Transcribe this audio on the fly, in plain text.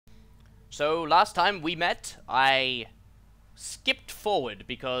So last time we met, I skipped forward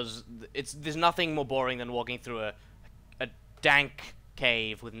because there's nothing more boring than walking through a dank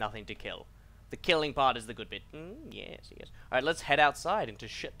cave with nothing to kill. The killing part is the good bit. Yes. Alright, let's head outside into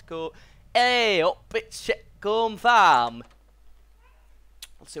Shitcombe. Hey, up at Shitcombe Farm.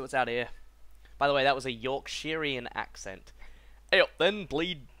 Let's see what's out here. By the way, that was a Yorkshirean accent. Hey up then,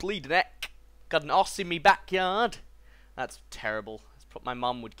 bleed neck. Got an oss in me backyard. That's terrible. My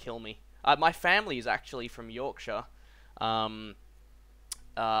mum would kill me. My family is actually from Yorkshire. I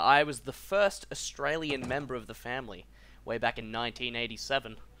was the first Australian member of the family way back in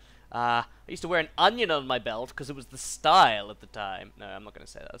 1987. I used to wear an onion on my belt because it was the style at the time. No, I'm not going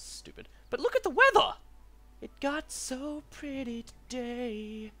to say that. That's stupid. But look at the weather! It got so pretty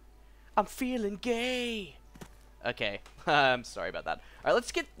today. I'm feeling gay. Okay, I'm sorry about that. All right,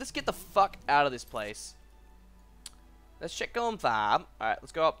 let's get the fuck out of this place. Let's check on farm. All right,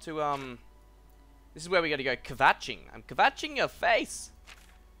 let's go up to This is where we got to go kvatching. I'm kvatching your face.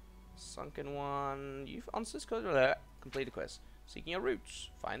 Sunken one. You've answered this. Complete a quest. Seeking your roots.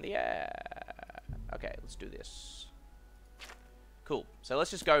 Find the air. Okay, let's do this. Cool. So let's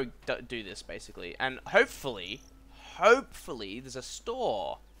just go do this basically, and hopefully there's a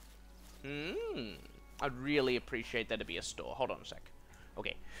store. I'd really appreciate there to be a store. Hold on a sec.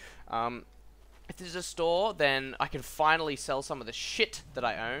 Okay. If there's a store, then I can finally sell some of the shit that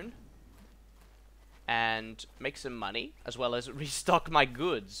I own and make some money, as well as restock my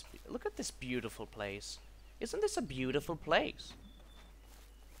goods. Look at this beautiful place. Isn't this a beautiful place?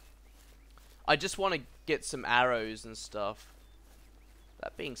 I just want to get some arrows and stuff.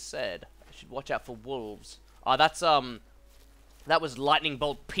 That being said, I should watch out for wolves. Oh, that was Lightning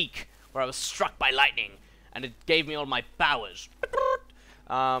Bolt Peak, where I was struck by lightning, and it gave me all my powers.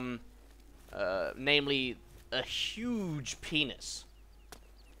 Namely, a huge penis.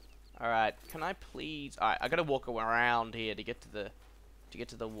 Alright, can I please... Alright, I gotta walk around here to get to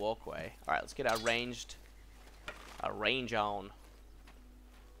the walkway. Alright, let's get our range on.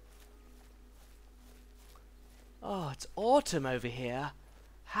 Oh, it's autumn over here.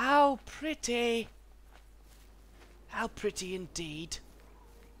 How pretty. How pretty indeed.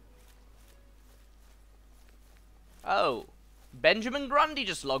 Oh, Benjamin Grundy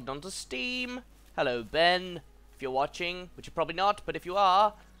just logged onto Steam. Hello, Ben. If you're watching, which you're probably not, but if you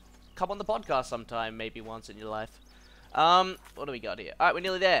are, come on the podcast sometime, maybe once in your life. What do we got here? Alright, we're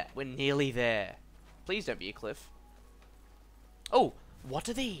nearly there. We're nearly there. Please don't be a cliff. Oh, what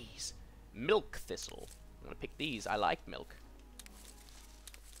are these? Milk thistle. I'm gonna pick these. I like milk.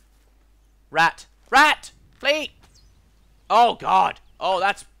 Rat! Rat! Flee! Oh, God. Oh,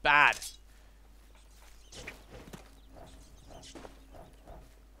 that's bad.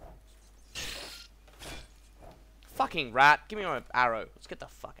 Fucking rat. Give me my arrow. Let's get the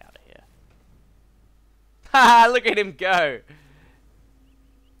fuck out of here. Haha, look at him go.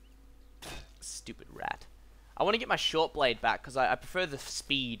 Stupid rat. I want to get my short blade back because I prefer the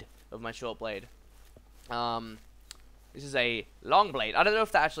speed of my short blade. This is a long blade. I don't know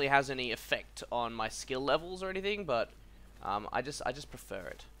if that actually has any effect on my skill levels or anything, but I just prefer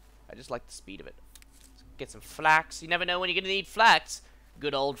it. I just like the speed of it. Let's get some flax. You never know when you're gonna need flax.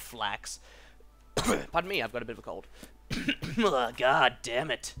 Good old flax. Pardon me, I've got a bit of a cold. Oh, God damn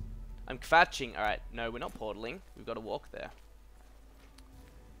it. I'm kvatching. Alright, no, we're not portaling. We've got to walk there.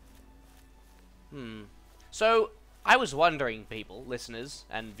 So, I was wondering, people, listeners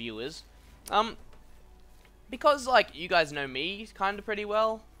and viewers, because, like, you guys know me kind of pretty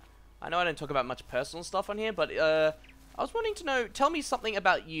well. I know I don't talk about much personal stuff on here, but, I was wanting to know, tell me something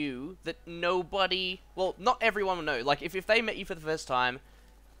about you that nobody, well, not everyone will know. Like, if they met you for the first time,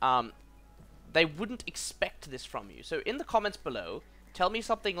 they wouldn't expect this from you. So, in the comments below, tell me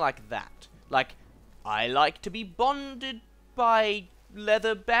something like that. Like, I like to be bonded by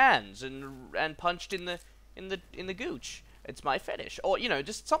leather bands and punched in the gooch. It's my fetish. Or, you know,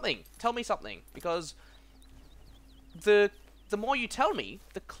 just something. Tell me something. Because the more you tell me,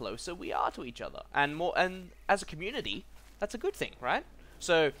 the closer we are to each other. And as a community, that's a good thing, right?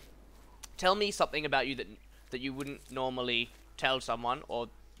 So, tell me something about you that you wouldn't normally tell someone, or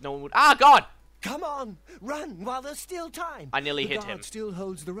no one would... Ah, God! Come on, run while there's still time. I nearly hit him. The guard still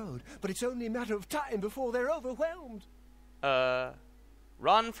holds the road, but it's only a matter of time before they're overwhelmed.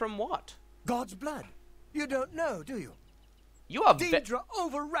 Run from what? God's blood. You don't know, do you? You are Daedra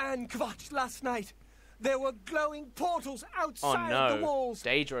overran Kvatch last night. There were glowing portals outside the walls.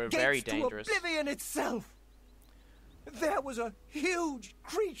 Daedra are very dangerous. To Oblivion itself. There was a huge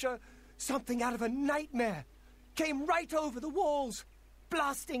creature, something out of a nightmare, came right over the walls,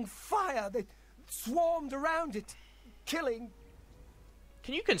 blasting fire that swarmed around it, killing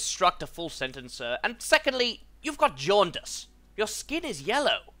Can you construct a full sentence, sir? And secondly, you've got jaundice. Your skin is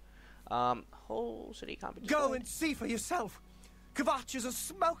yellow. Whole city can't be destroyed. Go and see for yourself. Kvatch is a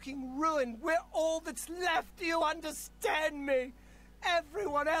smoking ruin. We're all that's left. Do you understand me?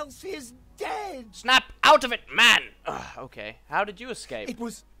 Everyone else is dead. Snap out of it, man! Ugh, okay, how did you escape? It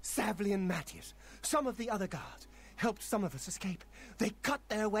was Savli and Matthias. Some of the other guards helped some of us escape. They cut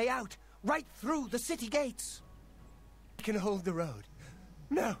their way out, right through the city gates. I can hold the road.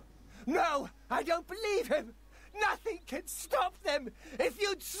 No, no, I don't believe him. Nothing can stop them. If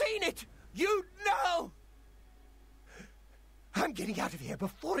you'd seen it, you'd know. I'm getting out of here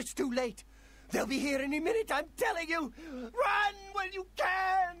before it's too late. They'll be here any minute, I'm telling you. Run when you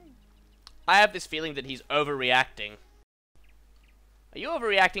can. I have this feeling that he's overreacting. Are you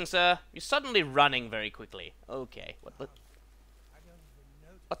overreacting, sir? You're suddenly running very quickly. Okay, what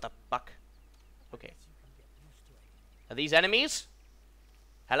the fuck? Okay. Are these enemies?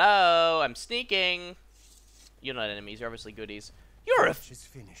 Hello, I'm sneaking. You're not enemies, you're obviously goodies. You're a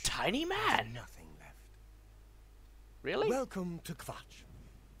tiny man. Nothing left. Really? Welcome to Kvatch.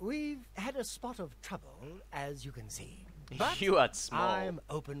 We've had a spot of trouble, as you can see. But you are small. I'm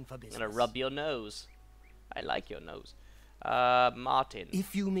open for business. I'm gonna rub your nose. I like your nose. Martin.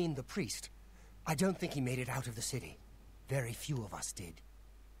 If you mean the priest, I don't think he made it out of the city. Very few of us did.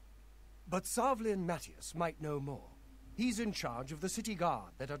 But Savli and Matthias might know more. He's in charge of the city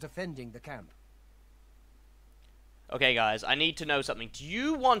guard that are defending the camp. Okay, guys, I need to know something. Do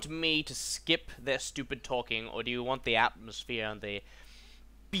you want me to skip their stupid talking, or do you want the atmosphere and the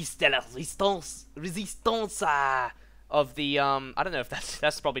piece de la resistance of the, I don't know if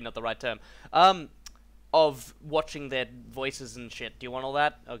that's probably not the right term, of watching their voices and shit. Do you want all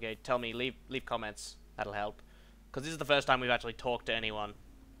that? Okay, tell me, leave comments. That'll help. Because this is the first time we've actually talked to anyone,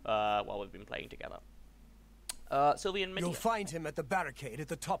 while we've been playing together. Sylvie and Minnie. You'll find him at the barricade at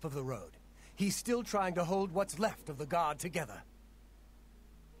the top of the road. He's still trying to hold what's left of the guard together.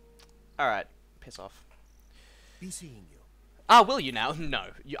 Alright, piss off. Be seeing you. Ah, will you now? No,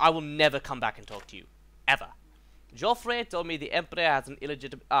 I will never come back and talk to you. Ever. Joffrey told me the Emperor has an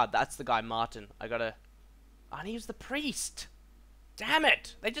illegitimate... Ah, that's the guy, Martin. I gotta... Ah, and he was the priest. Damn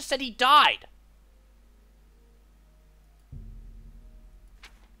it! They just said he died.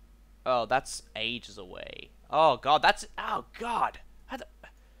 Oh, that's ages away. Oh, God, that's... Oh, God.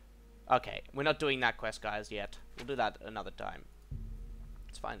 Okay, we're not doing that quest, guys, yet. We'll do that another time.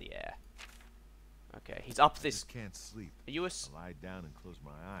 Let's find the air. Okay, he's up this... I can't sleep. Are you a... I lie down and close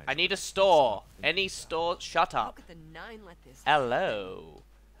my eyes. I need a store. Any store... Shut up. How could the nine let this Hello.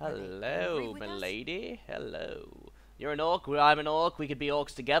 angry Hello, with us? milady. Hello. You're an orc, I'm an orc, we could be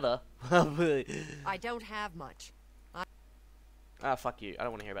orcs together. I don't have much. Ah, fuck you. I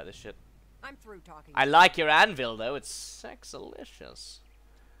don't want to hear about this shit. I'm through talking. I like your anvil, though. It's sexalicious.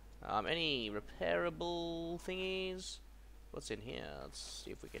 Any repairable thingies? What's in here? Let's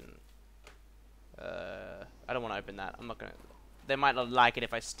see if we can... I don't want to open that. I'm not gonna... They might not like it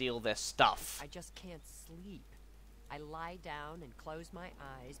if I steal their stuff. I just can't sleep. I lie down and close my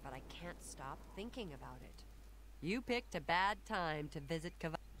eyes, but I can't stop thinking about it. You picked a bad time to visit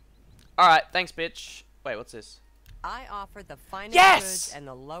Kvatch. Alright, thanks, bitch. Wait, what's this? I offer the finest Yes! goods and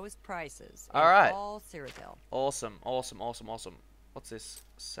the lowest prices in Alright. all Cyrodiil. Awesome, awesome, awesome, awesome. What's this?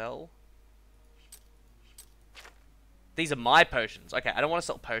 Sell? These are my potions. Okay, I don't want to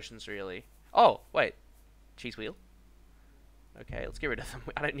sell potions, really. Oh, wait. Cheese wheel? Okay, let's get rid of them.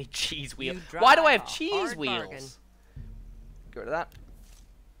 I don't need cheese wheel. You Why do I drive have a cheese hard wheels? bargain. Get rid of that.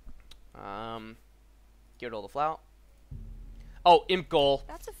 Get rid of all the flour. Oh, imp gall.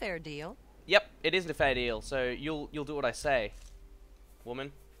 That's a fair deal. Yep, it isn't a fair deal. So you'll do what I say,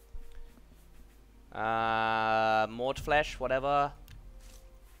 woman. Mort flesh, whatever.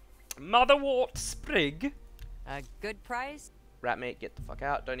 Motherwort sprig. A good price? Rat meat, get the fuck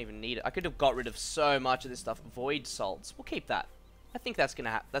out. Don't even need it. I could have got rid of so much of this stuff. Void salts. We'll keep that. I think that's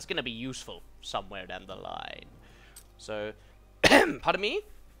gonna be useful somewhere down the line. So, pardon me.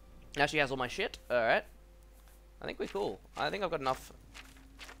 Now she has all my shit. All right. I think we're cool. I think I've got enough.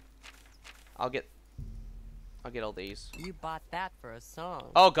 I'll get all these. You bought that for a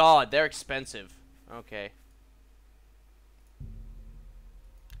song. Oh God, they're expensive. Okay.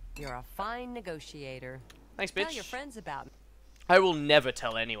 You're a fine negotiator. Thanks, bitch. Tell your friends about me. I will never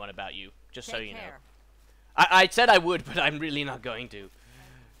tell anyone about you, just so Take you know. care. I said I would, but I'm really not going to.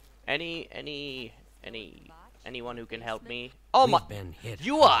 Anyone who can help me? Oh my! We've been hit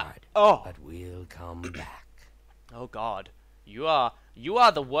You are. hard, Oh. but we'll come back. Oh God. You are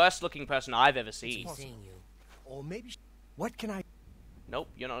the worst looking person I've ever seen. Seeing you. Or maybe... What can I... Nope,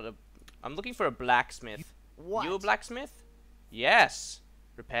 you're not a... I'm looking for a blacksmith. What? You a blacksmith? Yes.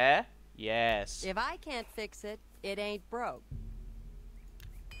 Repair? Yes. If I can't fix it, it ain't broke.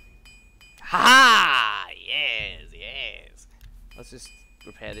 Ha! Yes, yes. Let's just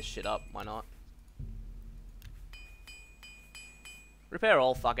repair this shit up. Why not? Repair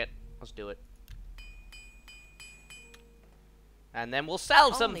all. Fuck it. Let's do it. And then we'll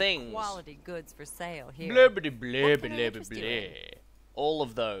sell some Only things. quality goods for sale here. Blah, blah, blah, What can I blah, interest you in? blah. All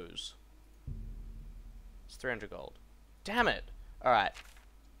of those. It's 300 gold. Damn it. Alright.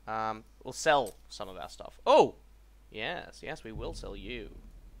 We'll sell some of our stuff. Oh! Yes, yes, we will sell you.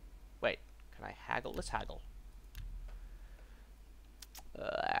 Wait, can I haggle? Let's haggle.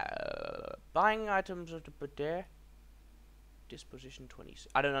 Buying items at the there. Disposition 20.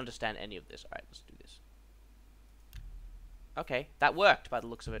 I don't understand any of this. Alright, let's do this. Okay, that worked by the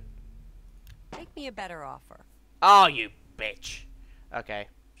looks of it. Make me a better offer. Oh, you bitch. Okay,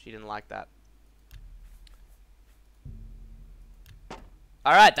 she didn't like that.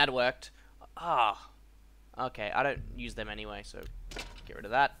 Alright, that worked. Ah. Okay, I don't use them anyway, so get rid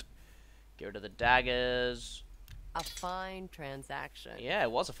of that. Get rid of the daggers. A fine transaction. Yeah,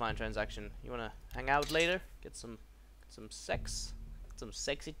 it was a fine transaction. You wanna hang out later? Get some sex? Get some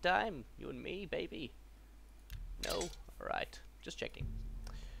sexy time? You and me, baby? No? Alright, just checking.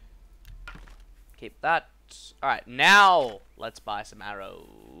 Keep that. Alright, now let's buy some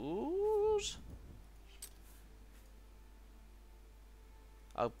arrows.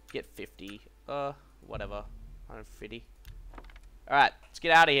 I'll get 50. Whatever. 150. Alright, let's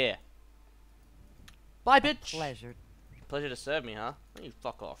get out of here. Bye, bitch! Pleasure. Pleasure to serve me, huh? Why don't you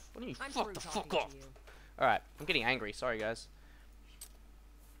fuck off? Why don't you I'm fuck through the talking fuck off? to you. Alright, I'm getting angry. Sorry, guys.